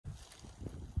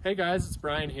Hey guys, it's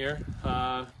Bryan here.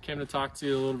 Came to talk to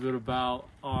you a little bit about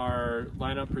our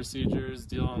lineup procedures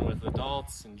dealing with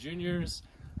adults and juniors,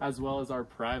 as well as our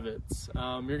privates.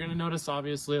 You're going to notice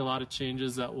obviously a lot of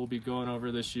changes that we'll be going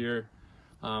over this year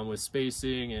with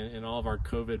spacing and all of our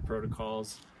COVID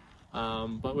protocols.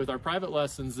 But with our private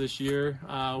lessons this year,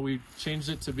 we changed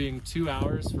it to being 2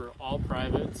 hours for all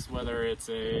privates, whether it's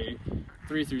a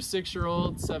 3 through 6 year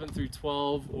old, 7 through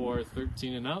 12, or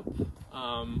 13 and up.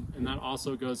 And that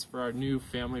also goes for our new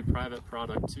family private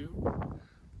product too.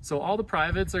 So all the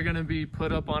privates are going to be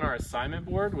put up on our assignment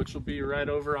board, which will be right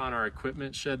over on our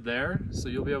equipment shed there. So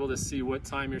you'll be able to see what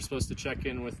time you're supposed to check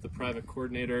in with the private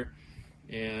coordinator,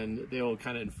 and they will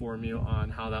kind of inform you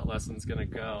on how that lesson's going to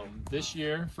go. This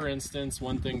year, for instance,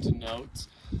 one thing to note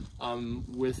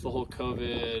with the whole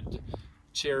COVID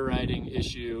chair riding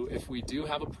issue, if we do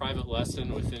have a private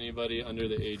lesson with anybody under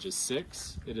the age of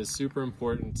 6, it is super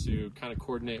important to kind of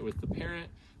coordinate with the parent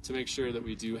to make sure that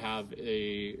we do have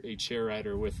a chair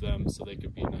rider with them so they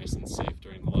could be nice and safe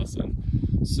during the lesson.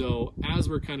 So as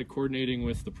we're kind of coordinating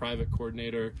with the private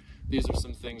coordinator, these are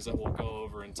some things that we'll go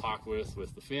over and talk with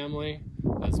the family,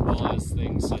 as well as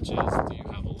things such as, do you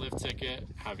have a lift ticket?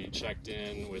 Have you checked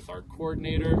in with our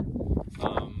coordinator?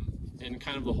 And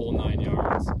kind of the whole 9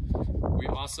 yards. We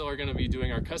also are going to be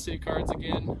doing our custody cards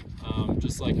again,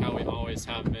 just like how we always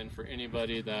have been for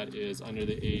anybody that is under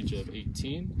the age of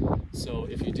 18. So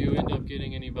if you do end up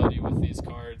getting anybody with these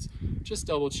cards, just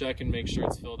double check and make sure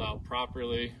it's filled out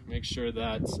properly. Make sure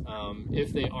that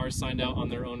if they are signed out on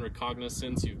their own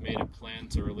recognizance, you've made a plan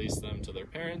to release them to their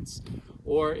parents.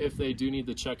 Or if they do need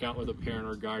to check out with a parent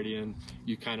or guardian,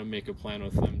 you kind of make a plan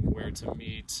with them where to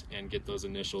meet and get those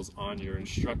initials on your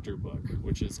instructor book,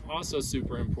 which is also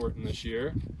super important this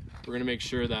year. We're going to make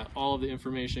sure that all of the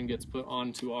information gets put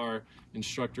onto our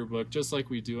instructor book, just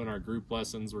like we do in our group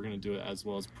lessons. We're going to do it as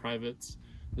well as privates.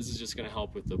 This is just going to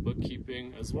help with the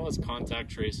bookkeeping as well as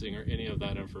contact tracing or any of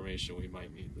that information we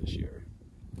might need this year.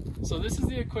 So this is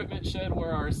the equipment shed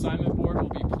where our assignment board will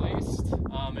be placed.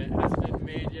 It hasn't been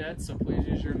made yet, so please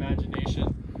use your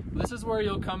imagination. This is where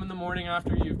you'll come in the morning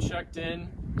after you've checked in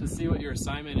to see what your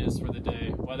assignment is for the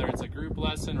day, whether it's a group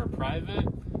lesson or private,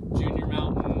 junior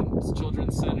mountain,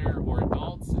 children's center, or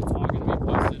adults. It's all going to be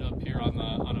posted up here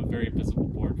on a very visible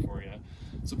board for you.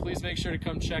 So please make sure to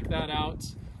come check that out.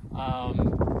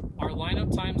 Our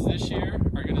lineup times this year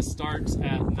are going to start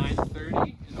at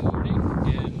 9:30 in the morning,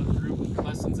 and group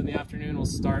lessons in the afternoon will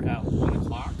start at 1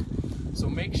 o'clock. So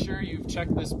make sure you've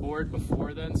checked this board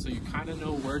before then so you kind of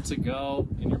know where to go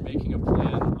and you're making a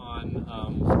plan on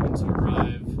when to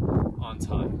arrive on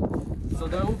time. So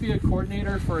there will be a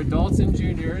coordinator for adults and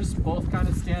juniors, both kind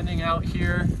of standing out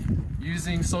here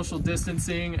using social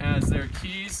distancing as their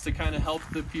keys to kind of help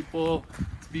the people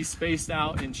be spaced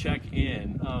out and check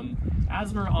in.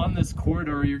 As we're on this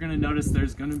corridor, you're going to notice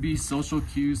there's going to be social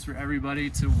cues for everybody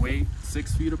to wait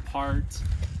 6 feet apart,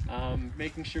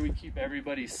 making sure we keep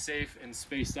everybody safe and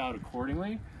spaced out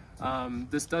accordingly.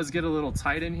 This does get a little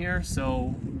tight in here,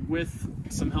 so with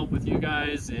some help with you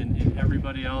guys and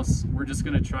everybody else, we're just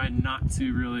going to try not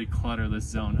to really clutter this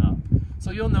zone up.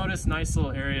 So you'll notice nice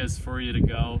little areas for you to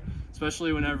go,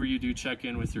 especially whenever you do check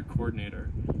in with your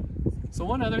coordinator. So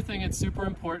one other thing, it's super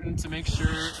important to make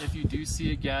sure if you do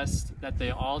see a guest that they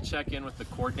all check in with the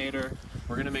coordinator.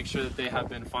 We're going to make sure that they have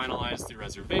been finalized through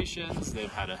reservations,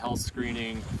 they've had a health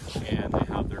screening, and they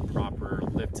have their proper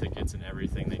lift tickets and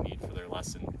everything they need for their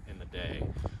lesson in the day.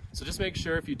 So just make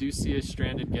sure if you do see a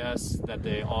stranded guest that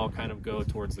they all kind of go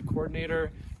towards the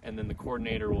coordinator, and then the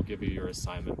coordinator will give you your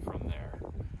assignment from there.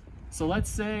 So let's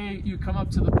say you come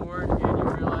up to the board and you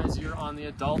realize you're on the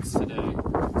adults today.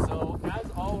 So as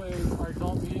always, our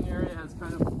adult meeting area has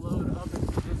kind of flowed up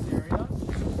into this area,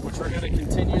 which we're going to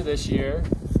continue this year.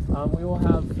 We will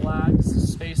have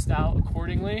flags spaced out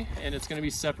accordingly, and it's going to be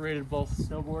separated both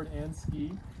snowboard and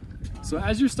ski. So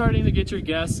as you're starting to get your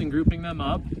guests and grouping them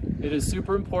up, it is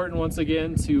super important once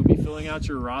again to be filling out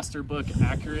your roster book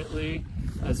accurately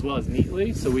as well as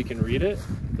neatly so we can read it.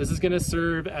 This is going to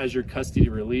serve as your custody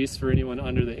release for anyone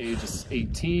under the age of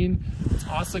 18. It's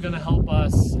also going to help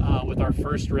us with our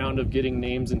first round of getting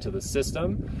names into the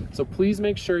system. So please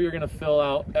make sure you're going to fill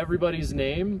out everybody's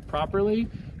name properly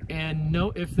and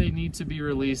note if they need to be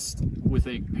released with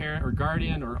a parent or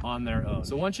guardian or on their own.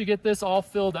 So once you get this all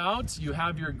filled out, you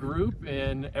have your group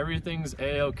and everything's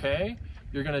a-okay.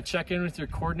 You're going to check in with your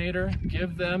coordinator,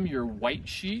 give them your white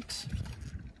sheet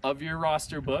of your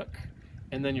roster book,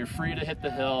 and then you're free to hit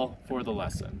the hill for the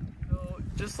lesson. So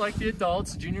just like the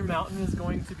adults, junior mountain is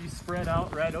going to be spread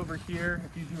out right over here.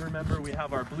 If you do remember, we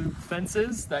have our blue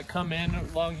fences that come in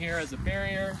along here as a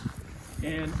barrier.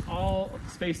 And all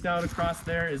spaced out across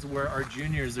there is where our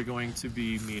juniors are going to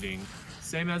be meeting.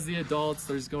 Same as the adults,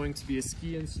 there's going to be a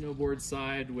ski and snowboard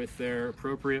side with their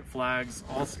appropriate flags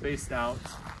all spaced out.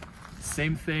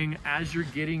 Same thing as you're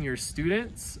getting your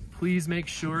students, please make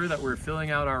sure that we're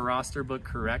filling out our roster book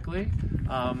correctly.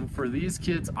 For these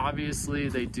kids, obviously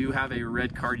they do have a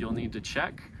red card you'll need to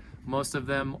check. Most of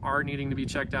them are needing to be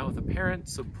checked out with a parent,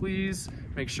 so please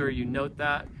make sure you note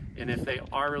that. And if they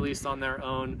are released on their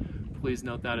own, please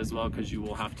note that as well, because you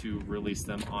will have to release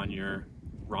them on your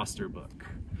roster book.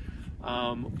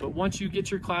 But once you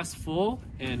get your class full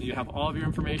and you have all of your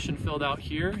information filled out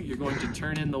here, you're going to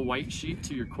turn in the white sheet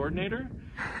to your coordinator.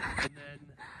 And then...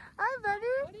 Hi,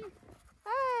 buddy.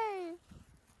 Hey.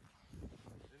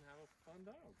 And have a fun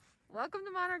dog. Welcome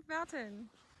to Monarch Mountain.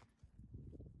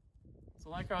 So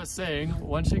like I was saying,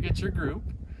 once you get your group,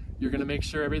 you're going to make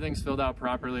sure everything's filled out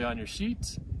properly on your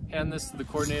sheet, hand this to the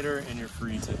coordinator, and you're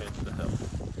free to hit the hill.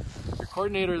 Your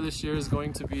coordinator this year is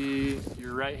going to be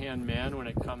your right-hand man when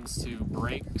it comes to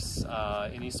breaks,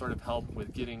 any sort of help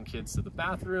with getting kids to the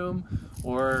bathroom,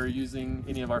 or using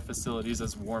any of our facilities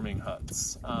as warming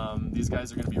huts. These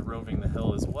guys are going to be roving the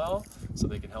hill as well, so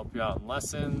they can help you out in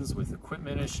lessons, with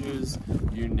equipment issues,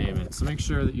 you name it. So make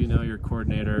sure that you know your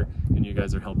coordinator and you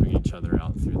guys are helping each other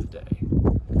out through the day.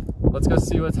 Let's go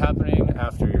see what's happening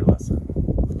after your lesson.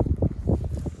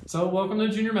 So welcome to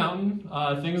Junior Mountain.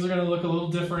 Things are going to look a little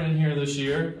different in here this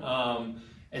year.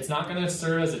 It's not going to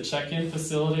serve as a check-in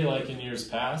facility like in years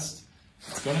past.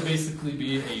 It's going to basically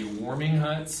be a warming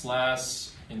hut slash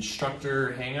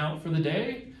instructor hangout for the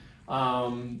day.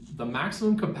 The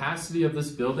maximum capacity of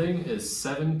this building is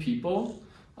 7 people.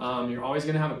 You're always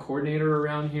going to have a coordinator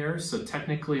around here, so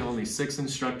technically only 6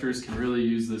 instructors can really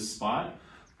use this spot.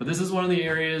 But this is one of the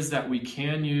areas that we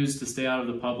can use to stay out of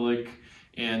the public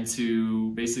and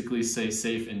to basically stay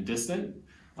safe and distant.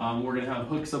 We're going to have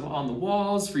hooks up on the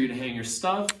walls for you to hang your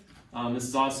stuff. This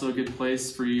is also a good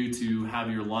place for you to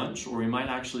have your lunch, or we might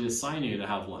actually assign you to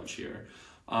have lunch here.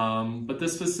 But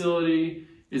this facility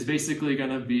is basically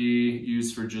going to be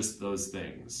used for just those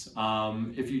things.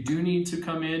 If you do need to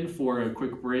come in for a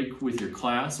quick break with your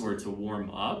class or to warm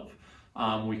up,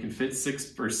 we can fit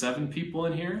 6 or 7 people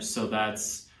in here, so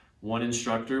that's 1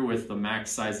 instructor with the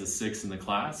max size of 6 in the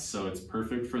class, so it's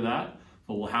perfect for that.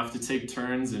 But we'll have to take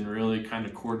turns and really kind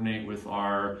of coordinate with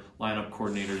our lineup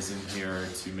coordinators in here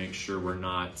to make sure we're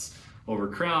not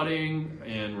overcrowding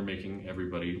and we're making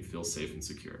everybody feel safe and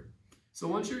secure. So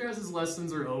once your guys'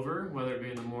 lessons are over, whether it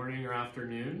be in the morning or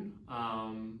afternoon,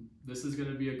 this is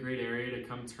going to be a great area to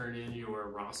come turn in your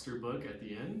roster book at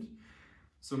the end.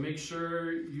 So make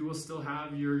sure you will still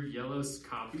have your yellow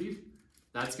copy.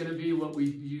 That's going to be what we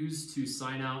use to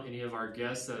sign out any of our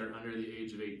guests that are under the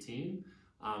age of 18.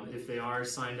 If they are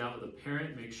signed out with a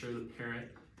parent, make sure the parent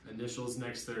initials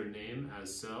next to their name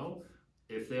as so.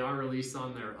 If they are released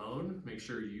on their own, make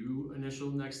sure you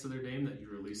initial next to their name that you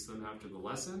release them after the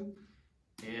lesson.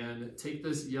 And take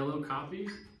this yellow copy,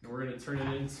 and we're going to turn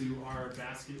it into our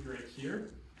basket right here.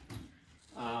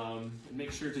 And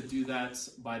make sure to do that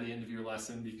by the end of your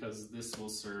lesson, because this will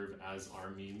serve as our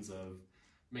means of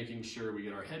making sure we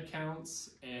get our head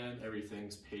counts and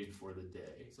everything's paid for the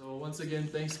day. So once again,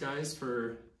 thanks guys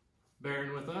for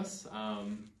bearing with us.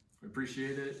 We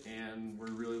appreciate it, and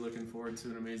we're really looking forward to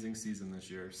an amazing season this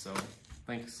year. So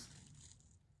thanks.